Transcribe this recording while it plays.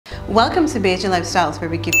Welcome to Bajan Lifestyles, where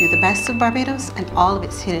we give you the best of Barbados and all of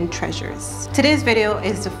its hidden treasures. Today's video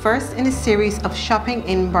is the first in a series of shopping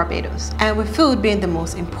in Barbados, and with food being the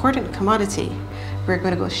most important commodity, we're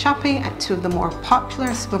going to go shopping at two of the more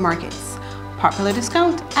popular supermarkets, Popular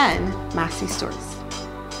Discount and Massy stores.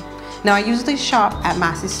 Now, I usually shop at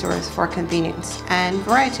Massy stores for convenience and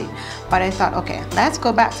variety, but I thought, okay, let's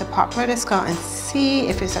go back to Popular Discount and see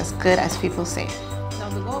if it's as good as people say. Now,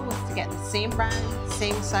 the goal was to get the same brand,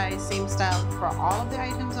 same size, same style for all of the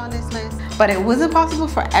items on this list, but it wasn't possible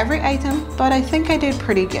for every item, but I think I did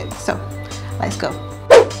pretty good. So let's go.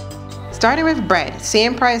 Starting with bread,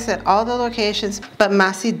 same price at all the locations, but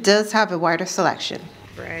Massy does have a wider selection.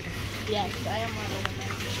 Bread. Yes, I am one of them.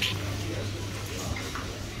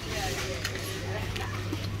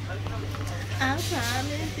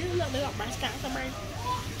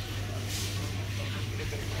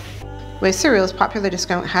 With cereals, Popular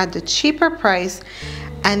Discount had the cheaper price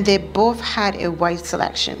and they both had a wide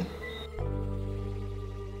selection.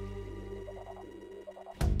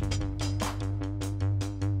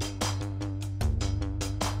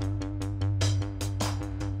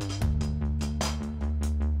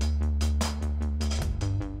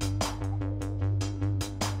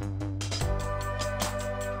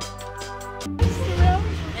 Cereal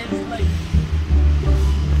is like,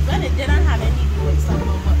 when it didn't have any like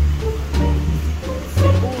some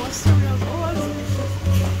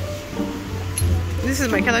This is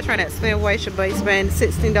Michaela trying to explain why should I spend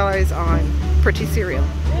 $16 on pretty cereal.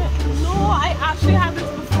 No, I actually had this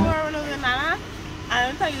before when I was in Nana.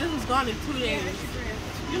 I'll tell you, this was gone in 2 days.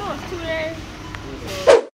 You know, it's 2 days.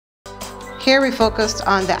 Here we focused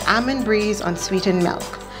on the almond breeze unsweetened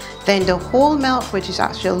milk, then the whole milk, which is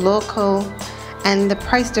actually local, and the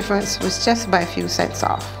price difference was just by a few cents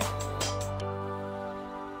off.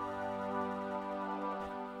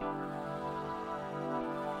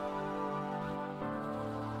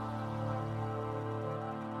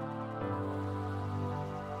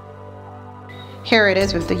 Here it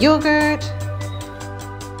is with the yogurt.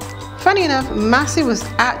 Funny enough, Massy was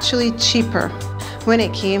actually cheaper when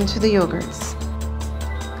it came to the yogurts,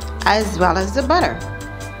 as well as the butter.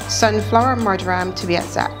 Sunflower marjoram to be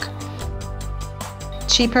exact.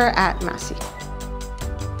 Cheaper at Massy.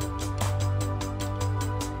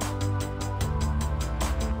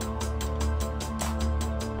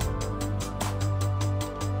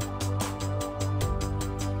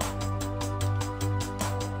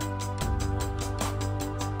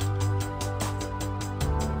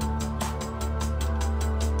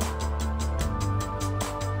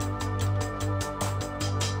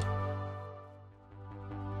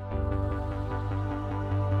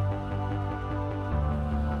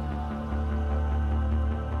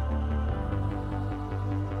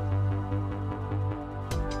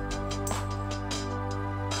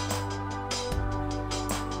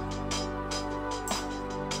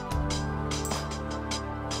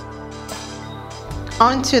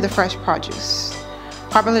 On to the fresh produce.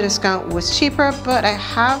 Popular Discount was cheaper, but I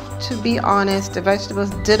have to be honest, the vegetables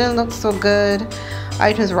didn't look so good.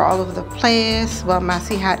 Items were all over the place, while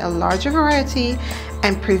Massy had a larger variety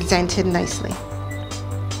and presented nicely.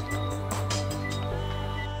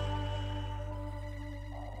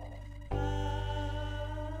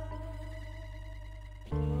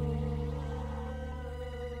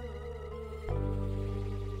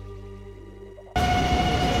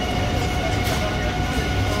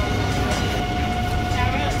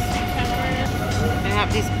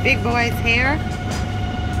 These big boys here.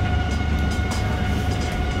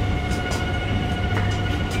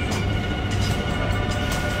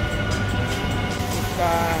 We've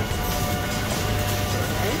got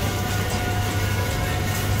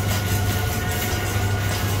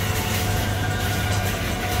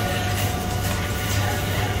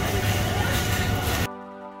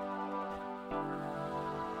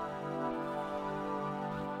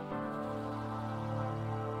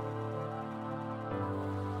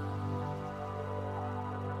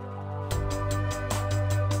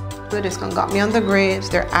Popular Discount got me on the grapes.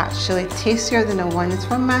 They're actually tastier than the ones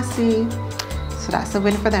from Massy, so that's a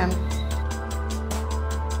win for them.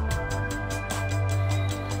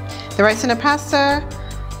 The rice and the pasta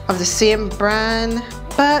of the same brand,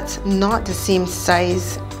 but not the same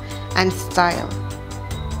size and style.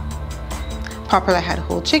 Popular had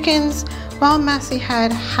whole chickens, while Massy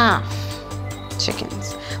had half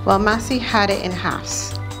chickens. Well, Massy had it in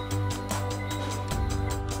halves.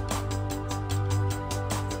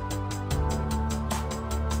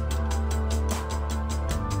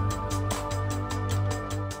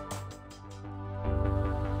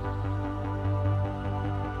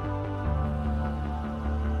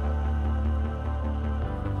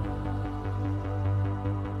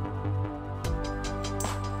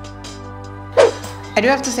 I do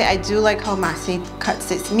have to say, I do like how Massey cuts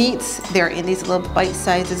its meats. They're in these little bite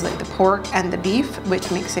sizes like the pork and the beef, which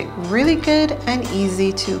makes it really good and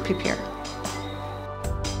easy to prepare.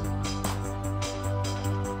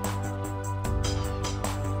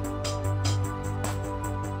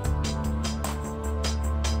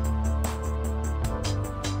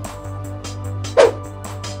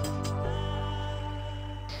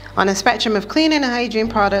 On a spectrum of cleaning and hygiene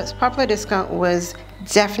products, Popular Discount was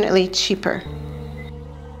definitely cheaper.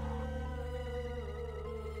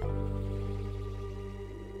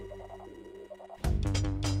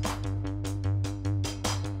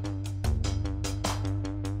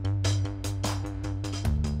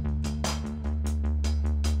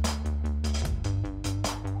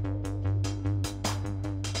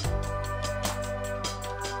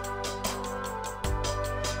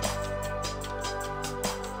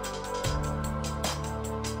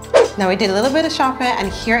 Now we did a little bit of shopping,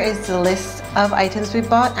 and here is the list of items we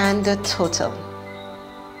bought and the total.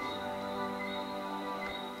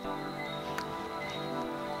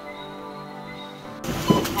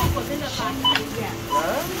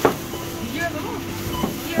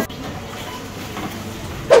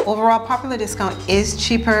 Overall, Popular Discount is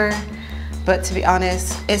cheaper, but to be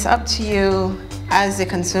honest, it's up to you as a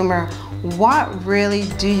consumer. What really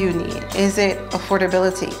do you need? Is it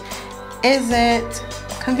affordability? Is it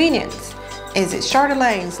convenience? Is it shorter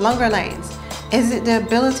lanes, longer lanes? Is it the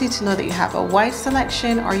ability to know that you have a wide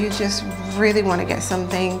selection, or you just really want to get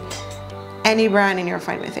something, any brand, and you're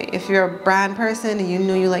fine with it? If you're a brand person and you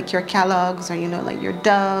know you like your Kellogg's, or you know like your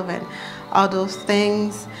Dove and all those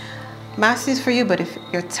things, Massey's for you. But if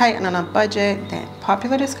you're tight and on a budget, then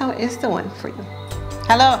Popular Discount is the one for you.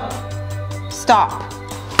 Hello, stop.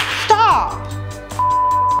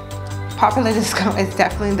 Popular Discount is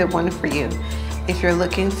definitely the one for you if you're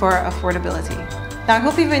looking for affordability. Now I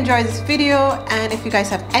hope you've enjoyed this video, and if you guys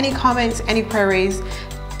have any comments, any queries,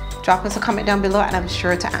 drop us a comment down below and I'm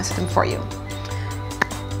sure to answer them for you.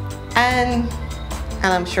 And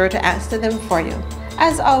I'm sure to answer them for you.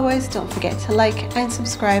 As always, don't forget to like and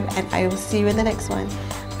subscribe, and I will see you in the next one.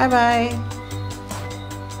 Bye bye.